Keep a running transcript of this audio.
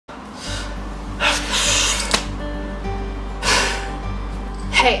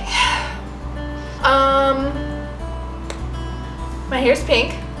Okay. My hair's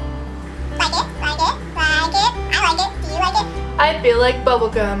pink. Like it, like it, like it. I like it. Do you like it? I feel like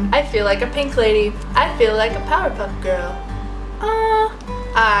bubblegum. I feel like a pink lady. I feel like a Powerpuff Girl.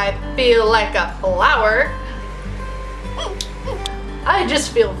 I feel like a flower. I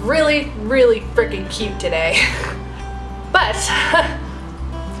just feel really, really freaking cute today. But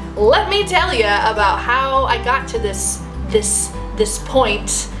let me tell you about how I got to this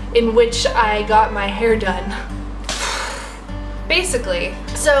point in which I got my hair done. Basically,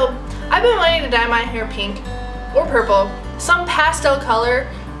 so I've been wanting to dye my hair pink or purple, some pastel color,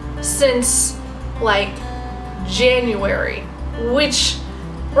 since like January, which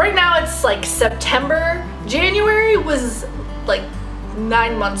right now it's like September. January was like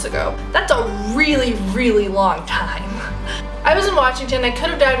 9 months ago. That's a really, really long time. I was in Washington. I could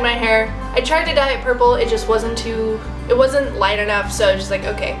have dyed my hair. I tried to dye it purple. It just wasn't light enough, so I was just like,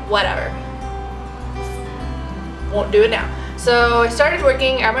 okay, whatever. Won't do it now. So I started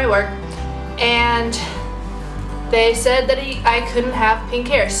working at my work, and they said that I couldn't have pink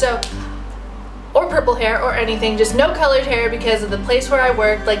hair, so, or purple hair, or anything, just no colored hair, because of the place where I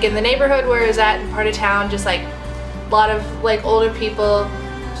worked, like in the neighborhood where I was at, in part of town, just like a lot of like older people,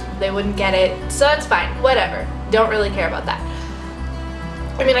 they wouldn't get it, so it's fine, whatever, don't really care about that.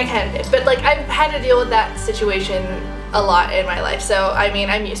 I mean, I kind of did, but like I've had to deal with that situation a lot in my life, so I mean,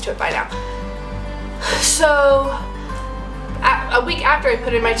 I'm used to it by now. So a week after I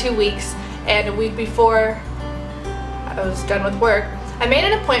put in my 2 weeks, and a week before I was done with work, I made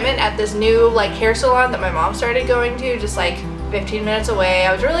an appointment at this new like hair salon that my mom started going to, just like 15 minutes away.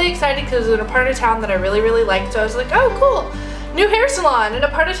 I was really excited because it was in a part of town that I really, really liked, so I was like, oh cool, new hair salon in a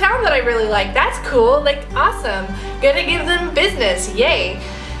part of town that I really like, that's cool, like awesome, gonna give them business, yay.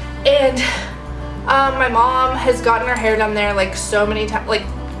 And my mom has gotten her hair done there like so many times, like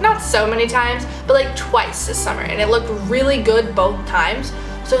not so many times, but like twice this summer, and it looked really good both times.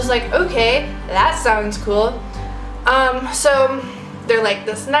 So I was like, okay, that sounds cool. So they're like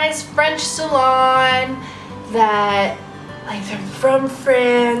this nice French salon that, like, they're from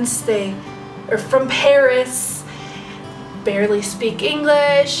France, they are from Paris, barely speak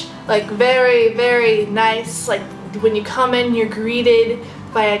English, like very, very nice. Like when you come in, you're greeted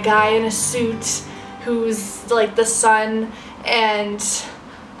by a guy in a suit who's like the sun, and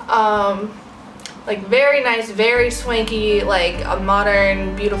like very nice, very swanky, like a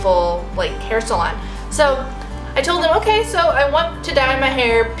modern, beautiful like hair salon. So I told them, okay, so I want to dye my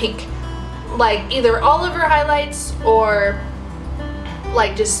hair pink, like either all over highlights or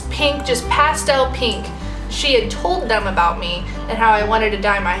like just pink, just pastel pink. She had told them about me and how I wanted to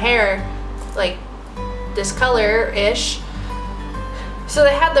dye my hair like this color-ish. So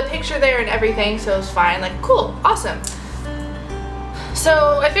they had the picture there and everything, so it was fine, like cool, awesome.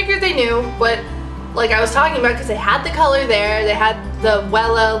 So I figured they knew what like I was talking about, because they had the color there, they had the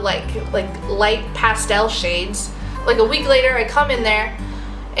Wella like light pastel shades. Like a week later I come in there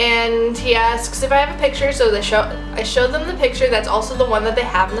and he asks if I have a picture, so I show them the picture that's also the one that they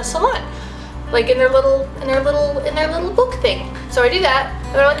have in the salon, like in their little book thing. So I do that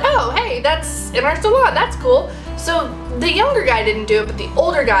and they're like, oh hey, that's in our salon, that's cool. So the younger guy didn't do it, but the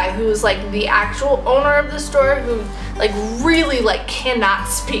older guy, who's like the actual owner of the store, who like really like cannot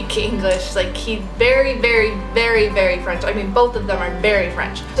speak English, like he's very, very, very, very French. I mean, both of them are very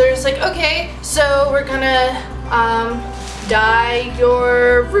French. So they're just like, okay, so we're gonna dye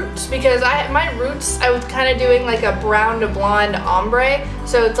your roots, because my roots, I was kind of doing like a brown to blonde ombre.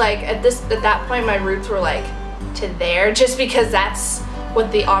 So it's like at that point my roots were like to there, just because that's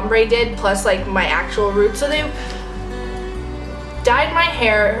what the ombre did, plus like my actual roots. So they dyed my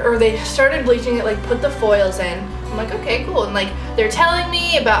hair, or they started bleaching it, like put the foils in. I'm like, okay, cool. And like they're telling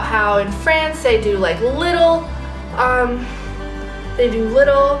me about how in France they do like little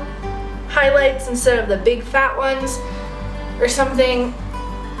highlights instead of the big fat ones or something.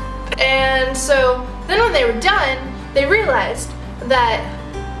 And so then when they were done, they realized that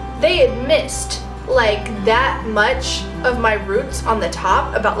they had missed like that much of my roots on the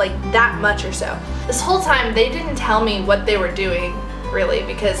top, about like that much or so. This whole time they didn't tell me what they were doing really,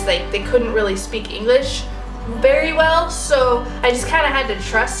 because they couldn't really speak English very well, so I just kind of had to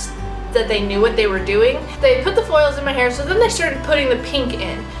trust that they knew what they were doing. They put the foils in my hair, so then they started putting the pink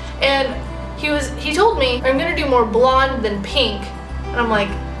in, and he told me, I'm gonna do more blonde than pink, and I'm like,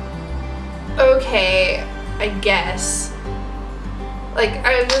 okay, I guess. Like,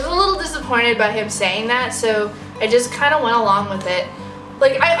 I was a little disappointed by him saying that, so I just kind of went along with it.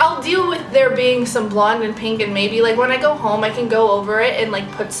 Like, I'll deal with there being some blonde and pink, and maybe like when I go home I can go over it and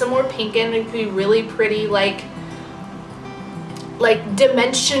like put some more pink in. It could be really pretty, like like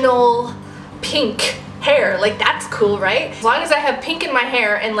dimensional pink hair. Like that's cool, right? As long as I have pink in my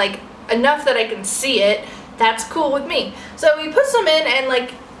hair and like enough that I can see it, that's cool with me. So we put some in, and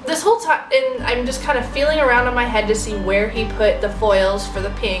like this whole time, and I'm just kind of feeling around on my head to see where he put the foils for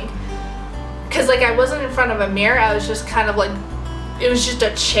the pink. Cause like I wasn't in front of a mirror, I was just kind of like, it was just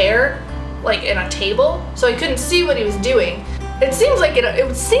a chair, like in a table, so I couldn't see what he was doing. It seemed like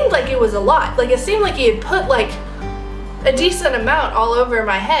it was a lot. Like it seemed like he had put like a decent amount all over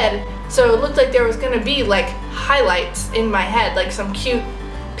my head, so it looked like there was gonna be like highlights in my head, like some cute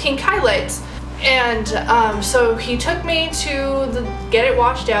pink highlights. And so he took me to get it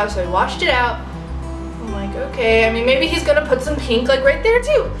washed out, so I washed it out. I'm like, okay, I mean maybe he's gonna put some pink like right there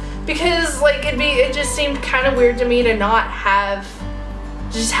too, because like it just seemed kind of weird to me to not have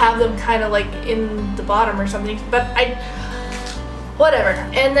them kind of like in the bottom or something, but whatever.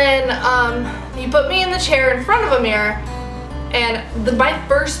 And then he put me in the chair in front of a mirror, and my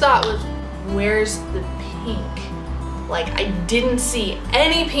first thought was, where's the pink? Like I didn't see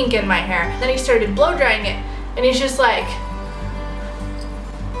any pink in my hair. Then he started blow drying it, and he's just like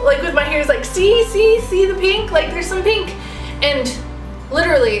with my hair, he's like, see the pink? Like there's some pink. And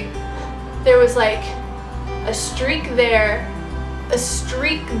literally there was like a streak there,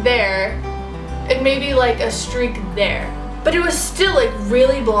 and maybe like a streak there. But it was still like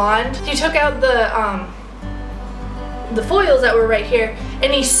really blonde. He took out the foils that were right here,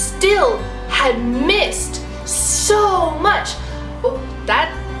 and he still had missed so much. Oh,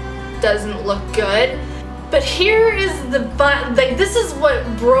 that doesn't look good. But here is the fun, like this is what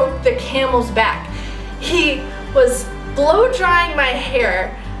broke the camel's back. He was blow drying my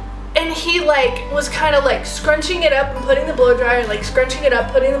hair, and he like was kind of like scrunching it up and putting the blow dryer, like scrunching it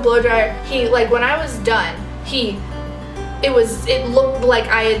up, putting the blow dryer. He like, when I was done, it looked like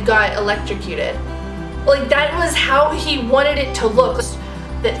I had got electrocuted. Like that was how he wanted it to look.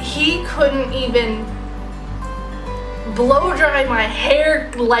 That he couldn't even blow dry my hair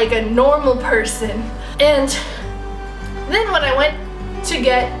like a normal person. And then when I went to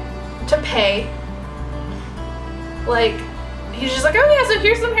pay, like he's just like, oh yeah, so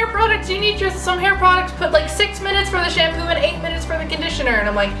here's some hair products. You need just some hair products. Put like 6 minutes for the shampoo and 8 minutes for the conditioner. And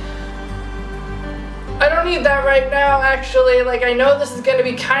I'm like, I don't need that right now, actually. Like I know this is gonna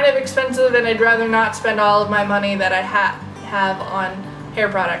be kind of expensive, and I'd rather not spend all of my money that I have on hair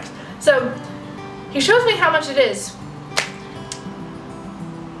products. So he shows me how much it is.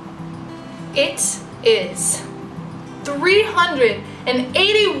 It is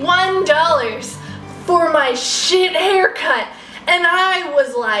 $381 for my shit haircut. And I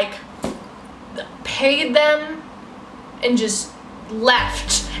was like, paid them and just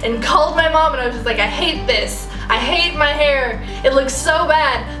left and called my mom, and I was just like, I hate this. I hate my hair. It looks so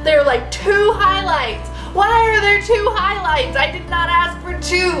bad. There are like 2 highlights. Why are there 2 highlights? I did not ask for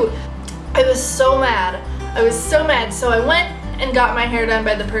 2. I was so mad. I was so mad. So I went and got my hair done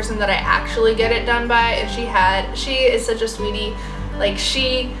by the person that I actually get it done by, and she is such a sweetie. Like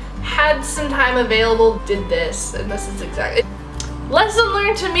she had some time available, did this, and this is exactly. Lesson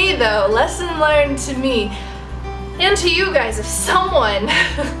learned to me though. Lesson learned to me. And to you guys, if someone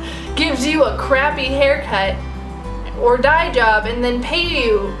gives you a crappy haircut or dye job and then pay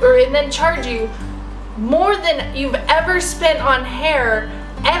you, and then charge you more than you've ever spent on hair,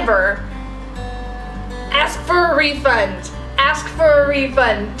 ever, ask for a refund. Ask for a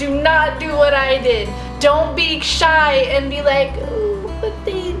refund. Do not do what I did. Don't be shy and be like, oh, but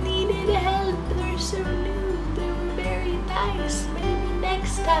they needed help. They're so new. They were very nice. Maybe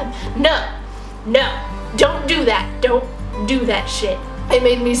next time. No. Don't do that. Don't do that shit. It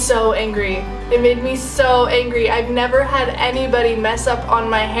made me so angry. It made me so angry. I've never had anybody mess up on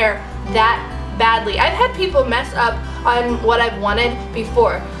my hair that badly. I've had people mess up on what I've wanted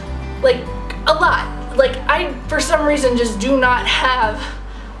before. Like, a lot. Like, I, for some reason, just do not have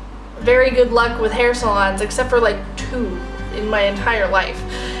very good luck with hair salons, except for like 2 in my entire life.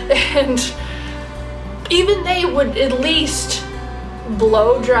 And even they would at least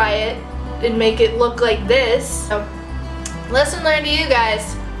blow dry it and make it look like this. So, lesson learned to you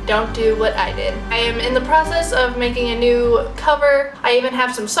guys, don't do what I did. I am in the process of making a new cover. I even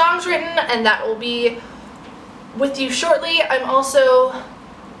have some songs written, and that will be with you shortly. I'm also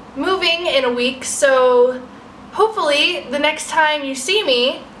moving in a week, so hopefully the next time you see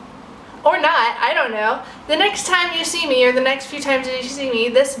me, or not, I don't know, the next time you see me, or the next few times that you see me,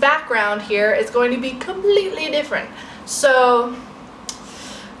 this background here is going to be completely different. So,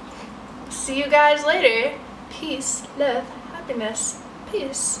 see you guys later. Peace, love, happiness.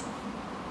 Peace.